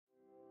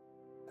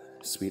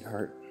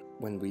Sweetheart,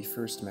 when we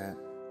first met,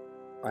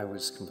 I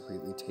was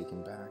completely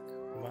taken back.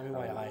 Remind me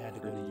why I had to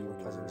go to your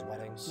cousin's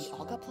wedding. We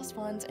all got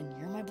 +1s, and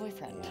you're my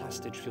boyfriend.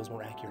 Hostage feels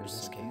more accurate in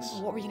this case.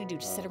 What were you gonna do,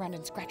 just sit around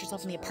and scratch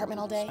yourself in the apartment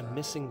all day? I'm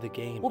missing the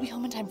game. We'll be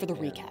home in time for the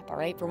recap, all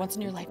right? For once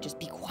in your life, just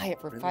be quiet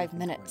for 5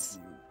 minutes.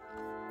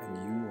 And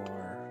you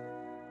are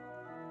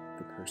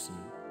the person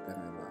that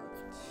I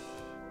love.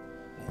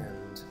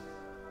 And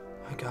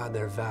My God,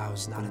 they're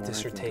vows, not a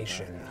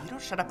dissertation. You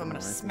don't shut up, I'm gonna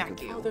smack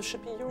you. Oh, those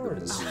should be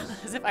yours.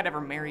 As if I'd ever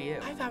marry you.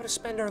 I vow to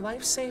spend our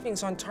life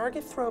savings on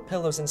Target throw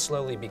pillows and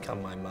slowly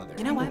become my mother.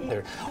 You know what?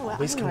 They're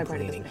always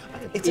complaining.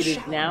 It's It is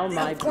now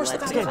my Of course,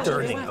 blessing that's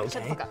dirty,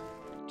 okay?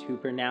 to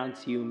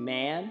pronounce you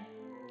man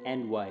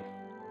and wife.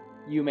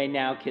 You may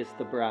now kiss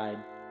the bride.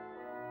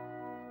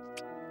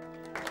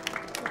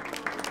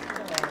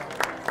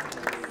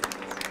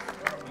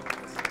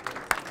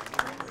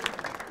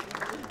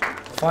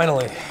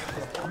 Finally.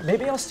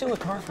 Maybe I'll steal a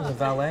car from the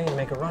valet and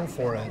make a run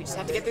for it. You just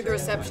have to get through the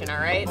reception, all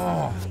right?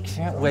 Oh,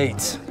 can't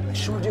wait. I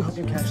sure do hope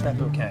you catch that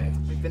bouquet.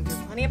 We've been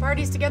through plenty of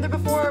parties together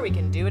before. We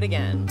can do it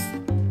again.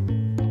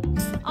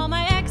 All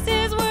my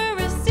exes were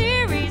a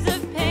series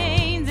of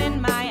pains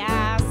in my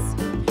ass,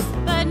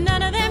 but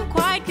none of them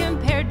quite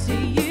compared to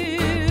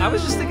you. I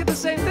was just thinking the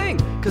same thing,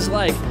 cause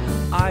like,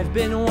 I've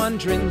been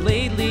wondering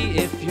lately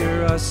if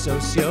you're a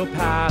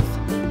sociopath.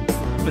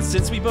 But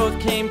since we both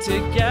came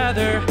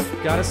together,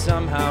 gotta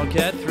somehow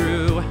get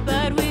through.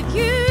 But with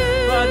you,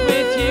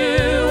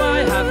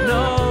 I have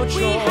no choice.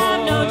 We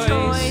have no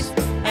choice.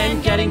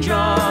 And getting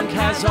drunk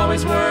has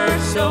always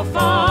worked so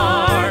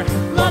far.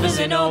 Love is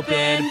an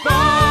open bar.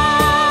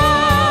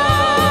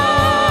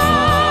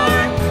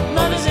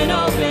 Love is an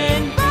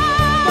open bar.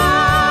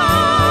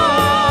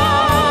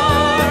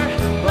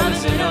 Love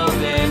is an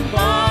open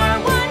bar.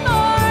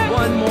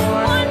 one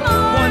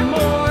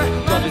more.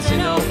 Love is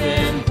an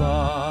open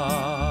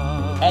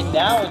bar. And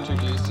now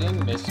introducing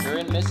Mr.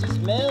 and Mrs.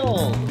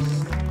 Mills.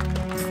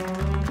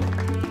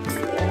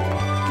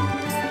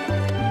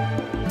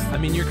 I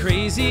mean, you're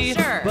crazy,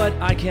 Sure. but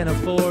I can't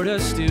afford a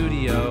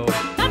studio.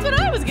 That's what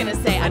I was gonna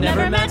say. I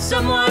never met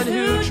someone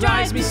who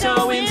drives me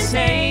so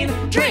insane.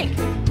 Drink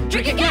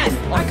again.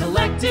 Our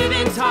collective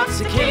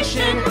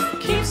intoxication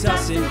keeps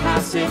us in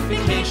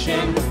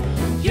pacification.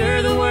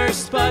 You're the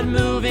worst, but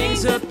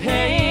moving's a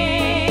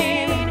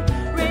pain.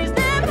 Raise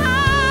them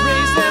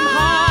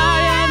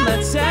high and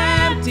let's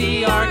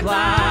empty our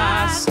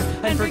glass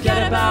and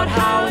forget about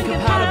how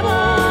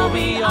incompatible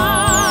we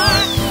are.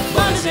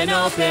 Love is an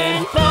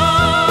open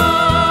bar.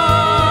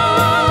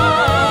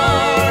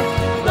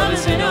 Love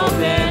is an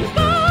open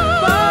bar.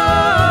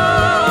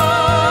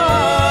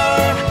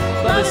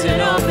 Love is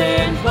an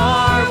open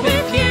bar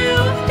with you.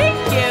 Thank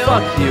you.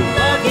 Fuck you.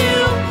 Love you.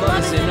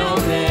 Love is an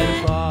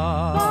open bar.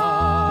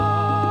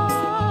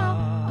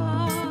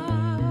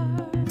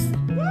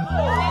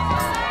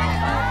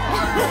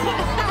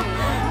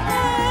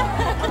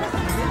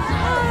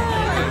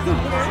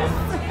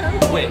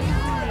 Wait.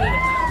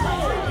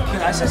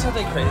 Can I say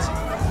something crazy?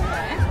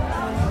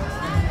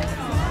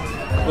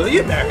 Will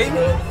you marry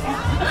me?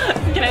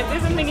 Can I say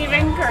something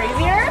even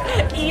crazier?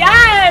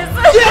 Yes!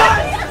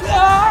 Yes!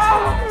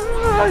 Oh!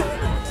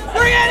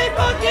 Bring any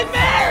fucking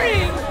man!